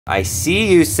I see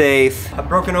you, safe. I've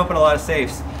broken open a lot of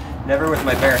safes, never with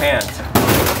my bare hands.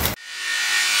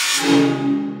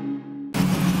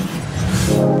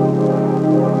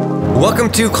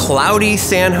 Welcome to cloudy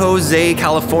San Jose,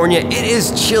 California. It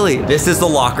is chilly. This is the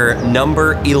locker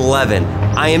number 11.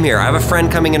 I am here. I have a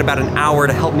friend coming in about an hour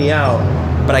to help me out,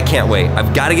 but I can't wait.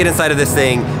 I've got to get inside of this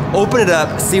thing, open it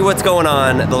up, see what's going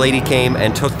on. The lady came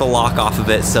and took the lock off of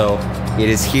it, so it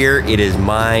is here, it is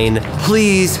mine.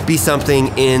 Please be something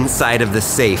inside of the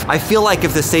safe. I feel like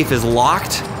if the safe is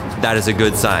locked, that is a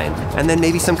good sign. And then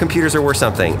maybe some computers are worth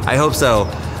something. I hope so.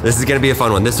 This is gonna be a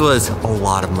fun one. This was a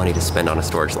lot of money to spend on a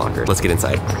storage locker. Let's get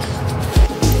inside.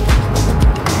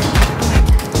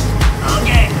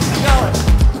 Okay, I'm going.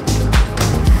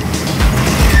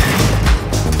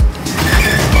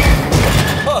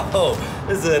 Oh,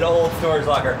 this is an old storage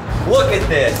locker. Look at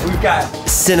this. We've got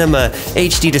Cinema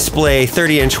HD display,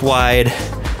 30-inch wide.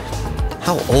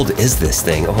 How old is this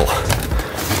thing?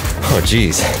 Oh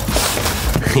geez.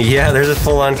 Yeah, there's a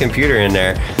full-on computer in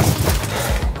there.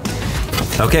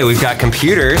 Okay, we've got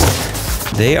computers.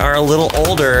 They are a little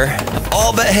older.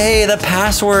 Oh, but hey, the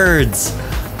passwords.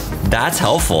 That's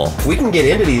helpful. If we can get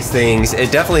into these things,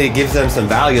 it definitely gives them some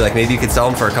value. Like maybe you could sell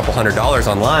them for a couple $100s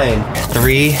online.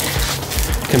 3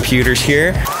 computers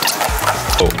here.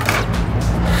 Oh.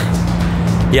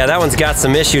 Yeah, that one's got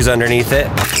some issues underneath it.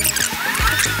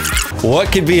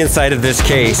 What could be inside of this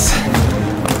case?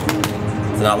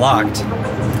 It's not locked.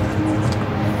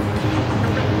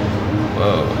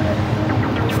 Whoa.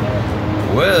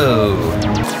 Whoa.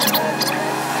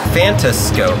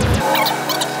 Fantascope.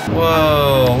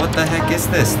 Whoa, what the heck is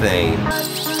this thing?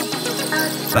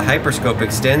 The Hyperscope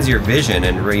extends your vision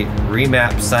and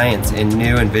remaps science in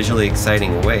new and visually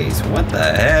exciting ways. What the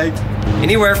heck?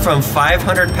 Anywhere from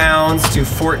 500 pounds to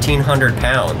 1,400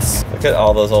 pounds. Look at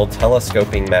all those old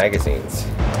telescoping magazines.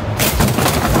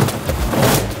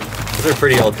 Those are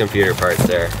pretty old computer parts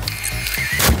there.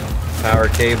 Power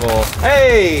cable.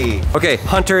 Hey! Okay,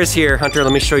 Hunter is here. Hunter,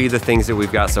 let me show you the things that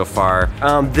we've got so far.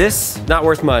 This, not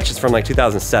worth much. It's from like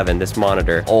 2007, this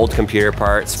monitor. Old computer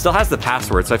parts. Still has the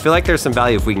password, so I feel like there's some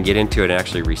value if we can get into it and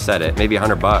actually reset it. Maybe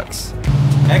 $100.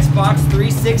 Xbox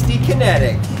 360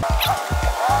 Kinetic.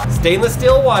 Stainless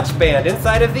steel watch band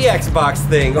inside of the Xbox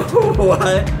thing.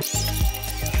 What?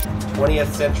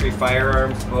 20th Century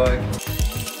Firearms book.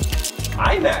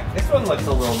 iMac. This one looks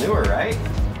a little newer, right?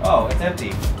 Oh, it's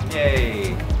empty.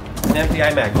 Yay. An empty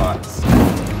iMac box.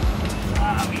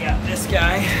 We got this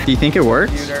guy. Do you think it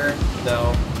works? Computer.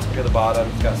 No. Look at the bottom.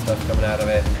 It's got stuff coming out of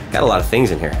it. Got a lot of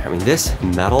things in here. I mean, this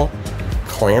metal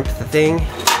clamp thing.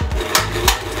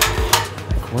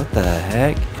 Like, what the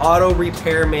heck? Auto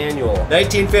repair manual.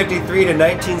 1953 to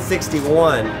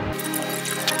 1961.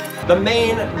 The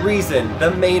main reason,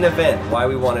 the main event why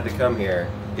we wanted to come here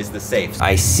is the safe.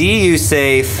 I see you,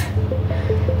 safe.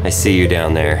 I see you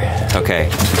down there. Okay,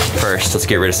 first, let's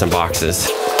get rid of some boxes.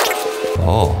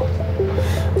 Oh,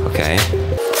 okay.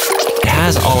 It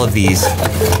has all of these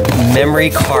memory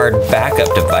card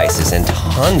backup devices and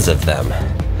tons of them.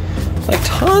 Like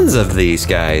tons of these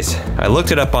guys. I looked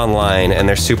it up online and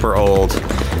they're super old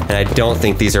and I don't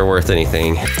think these are worth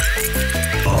anything.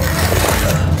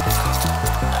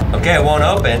 Okay, it won't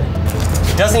open.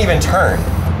 It doesn't even turn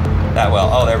that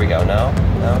well. Oh, there we go, no.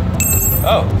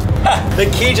 Oh. Ha, the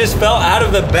key just fell out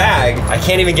of the bag. I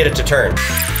can't even get it to turn.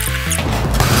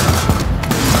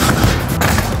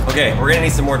 Okay, we're gonna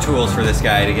need some more tools for this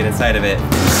guy to get inside of it.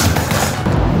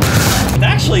 It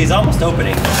actually is almost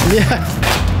opening. Yeah.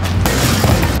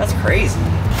 That's crazy.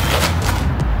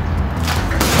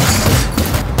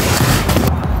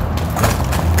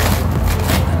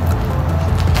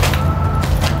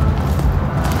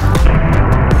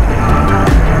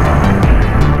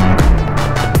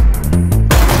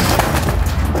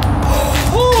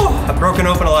 Broken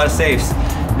open a lot of safes,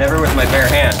 never with my bare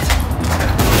hands.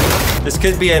 This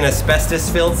could be an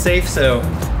asbestos-filled safe, so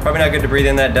probably not good to breathe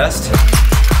in that dust.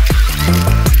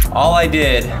 All I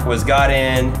did was got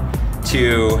in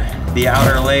to the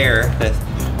outer layer.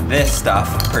 This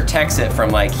stuff protects it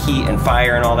from like heat and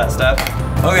fire and all that stuff.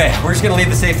 Okay, we're just gonna leave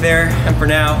the safe there, and for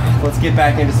now, let's get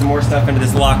back into some more stuff into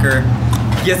this locker,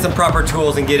 get some proper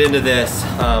tools and get into this.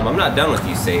 I'm not done with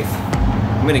you, safe.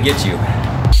 I'm gonna get you.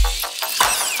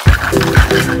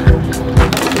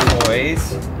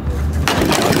 Toys.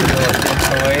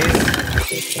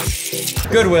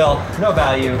 Goodwill, no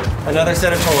value. Another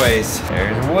set of toys.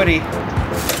 There's Woody.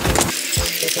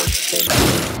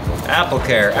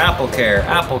 AppleCare, AppleCare,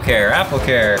 AppleCare,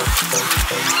 AppleCare.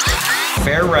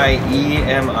 Fairrite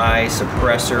EMI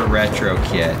suppressor retro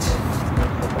kit.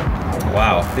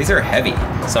 Wow, these are heavy.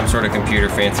 Some sort of computer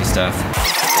fancy stuff.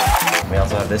 We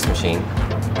also have this machine.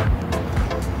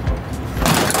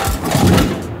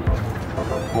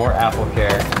 More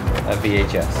AppleCare, a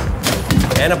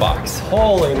VHS, and a box.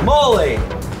 Holy moly!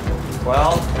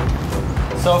 Well,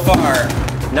 so far,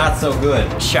 not so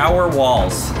good. Shower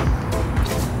walls.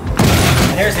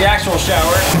 And here's the actual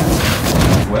shower.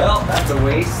 Well, that's a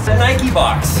waste. The Nike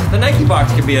box. The Nike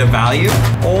box could be of value.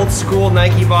 Old school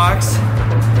Nike box.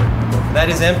 That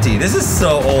is empty. This is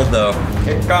so old though.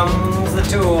 Here comes the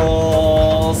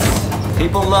tools.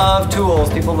 People love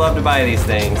tools. People love to buy these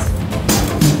things.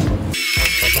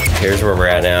 Here's where we're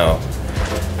at now.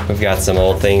 We've got some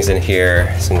old things in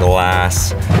here, some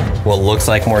glass, what looks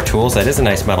like more tools. That is a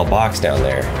nice metal box down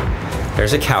there.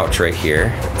 There's a couch right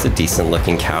here. It's a decent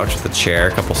looking couch with a chair,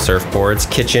 a couple surfboards,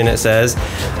 kitchen it says.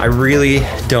 I really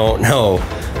don't know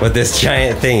what this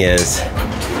giant thing is. It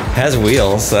has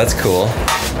wheels, so that's cool.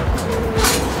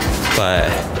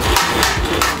 But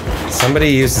somebody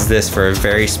uses this for a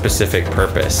very specific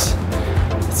purpose.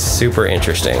 It's super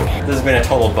interesting. This has been a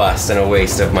total bust and a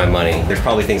waste of my money. There's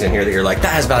probably things in here that you're like,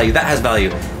 that has value, that has value.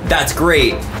 That's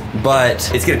great, but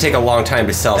it's gonna take a long time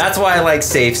to sell. That's why I like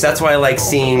safes. That's why I like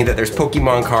seeing that there's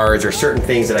Pokemon cards or certain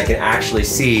things that I can actually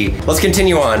see. Let's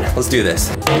continue on. Let's do this.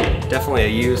 Definitely a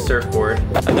used surfboard.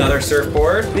 Another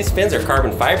surfboard. These fins are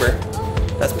carbon fiber.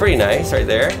 That's pretty nice right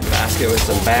there. Basket with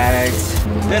some bags.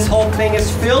 This whole thing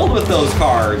is filled with those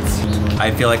cards.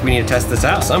 I feel like we need to test this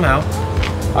out somehow.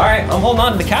 All right, I'm holding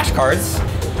on to the cash cards.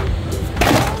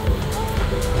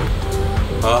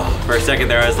 Oh, for a second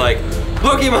there, I was like,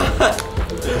 Pokemon!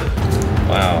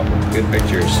 Wow, good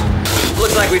pictures.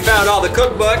 Looks like we found all the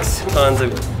cookbooks. Tons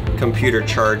of computer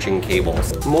charging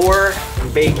cables. More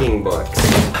baking books.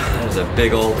 There's a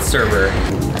big old server.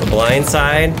 The blind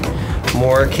side,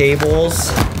 more cables,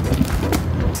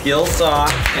 skill saw,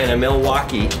 and a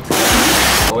Milwaukee.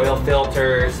 Oil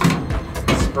filters,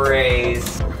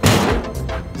 sprays.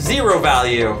 Zero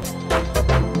value.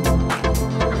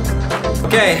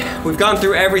 Okay, we've gone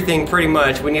through everything pretty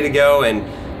much. We need to go and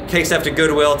take stuff to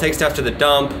Goodwill, take stuff to the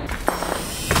dump.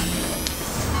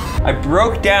 I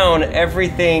broke down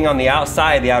everything on the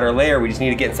outside, the outer layer. We just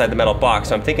need to get inside the metal box.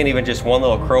 So I'm thinking even just one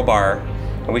little crowbar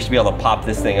and we should be able to pop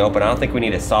this thing open. I don't think we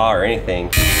need a saw or anything.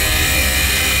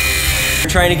 We're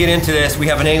trying to get into this. We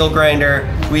have an angle grinder.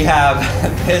 We have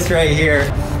this right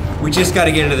here. We just got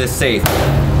to get into this safe.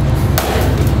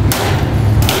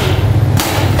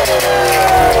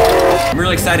 I'm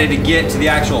really excited to get to the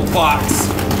actual box.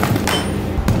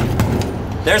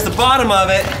 There's the bottom of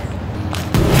it.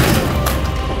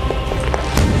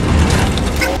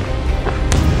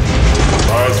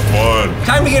 That's fun.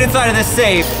 Time to get inside of this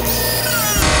safe.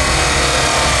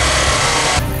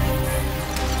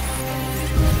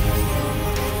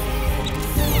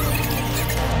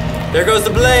 There goes the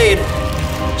blade.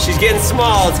 She's getting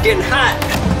small, it's getting hot.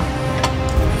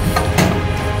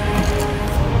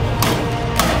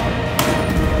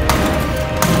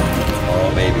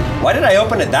 Oh baby. Why did I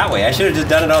open it that way? I should have just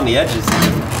done it on the edges.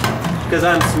 Because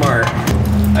I'm smart.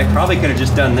 I probably could have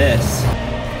just done this.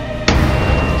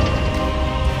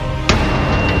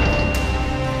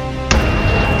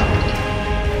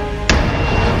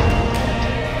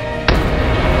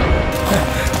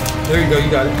 There you go,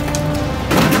 you got it.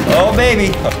 Oh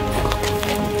baby.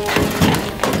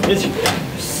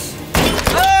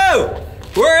 Oh!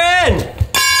 We're in!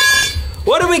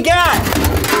 What do we got?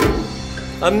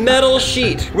 A metal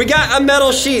sheet. We got a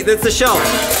metal sheet. That's the shelf.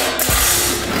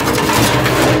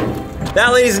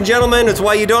 That, ladies and gentlemen, is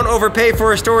why you don't overpay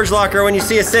for a storage locker when you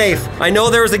see a safe. I know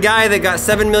there was a guy that got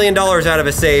 $7 million out of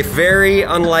a safe. Very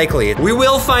unlikely. We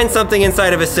will find something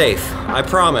inside of a safe. I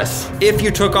promise. If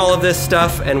you took all of this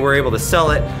stuff and were able to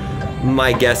sell it,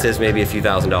 my guess is maybe a few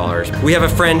 $1,000s. We have a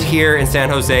friend here in San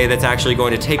Jose that's actually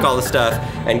going to take all the stuff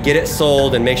and get it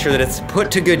sold and make sure that it's put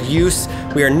to good use.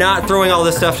 We are not throwing all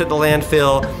this stuff at the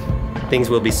landfill. Things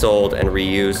will be sold and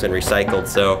reused and recycled.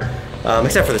 So,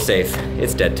 except for the safe,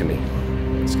 it's dead to me.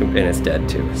 And it's dead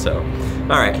too, so.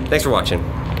 All right, thanks for watching.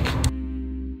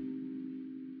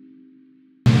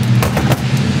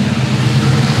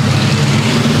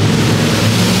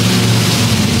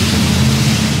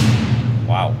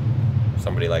 Wow.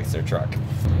 Somebody likes their truck.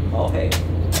 Oh, hey,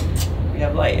 we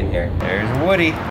have light in here. There's Woody.